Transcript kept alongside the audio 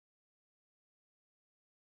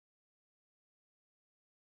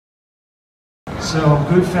So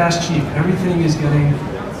good, fast, cheap. Everything is getting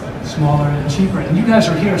smaller and cheaper. And you guys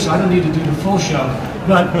are here, so I don't need to do the full show.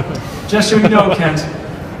 But just so you know, Kent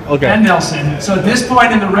and Nelson, so at this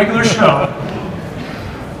point in the regular show,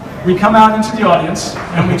 we come out into the audience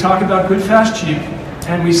and we talk about good, fast, cheap,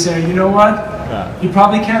 and we say, you know what? You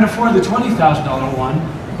probably can't afford the $20,000 one,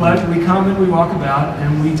 but we come and we walk about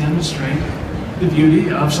and we demonstrate the beauty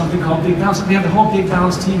of something called Big Balance. We have the whole Big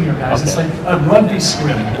Balance team here, guys. It's like a rugby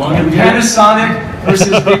script. Panasonic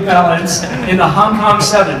versus Big Balance in the Hong Kong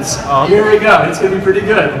Sevens. Here we go. It's going to be pretty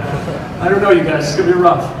good. I don't know, you guys. It's going to be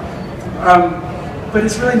rough. But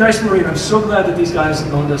it's really nice, Maureen. I'm so glad that these guys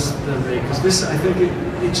loaned us the rig, because this, I think,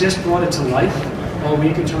 it just brought it to life all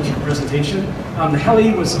week in terms of the presentation. The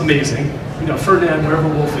heli was amazing. You know, Ferdinand, wherever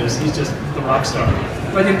Wolf is, he's just the rock star.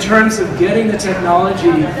 But in terms of getting the technology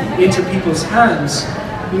into people's hands,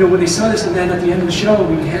 you know, when they saw this, and then at the end of the show,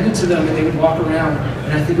 we hand it to them and they would walk around.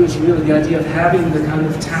 And I think it was really the idea of having the kind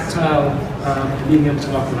of tactile, being able to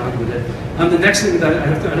walk around with it. The next thing that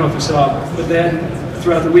I don't know if you saw, but then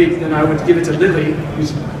throughout the week, then I would give it to Lily,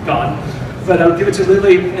 who's gone, but I would give it to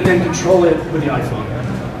Lily and then control it with the iPhone.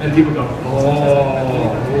 And people go,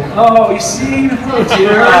 oh, you see? Hello,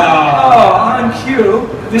 dear. Oh, on cue.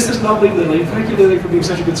 This is lovely, Lily. Thank you, Lily, for being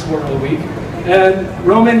such a good sport all week. And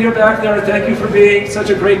Roman, you're back there. Thank you for being such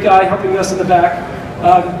a great guy, helping us in the back.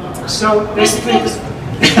 So basically, this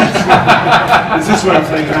is what I'm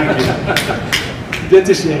saying. Thank you. Good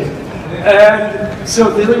to see you. And so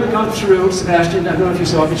Lily would go through, Sebastian, I don't know if you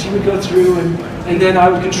saw it, but she would go through, and then I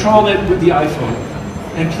would control it with the iPhone.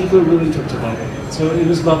 And people really took to love it. So it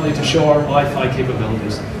was lovely to show our Wi-Fi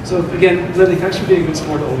capabilities. So again, Lily, thanks for being a good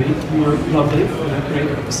sport all week. You were lovely, a great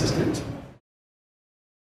assistant.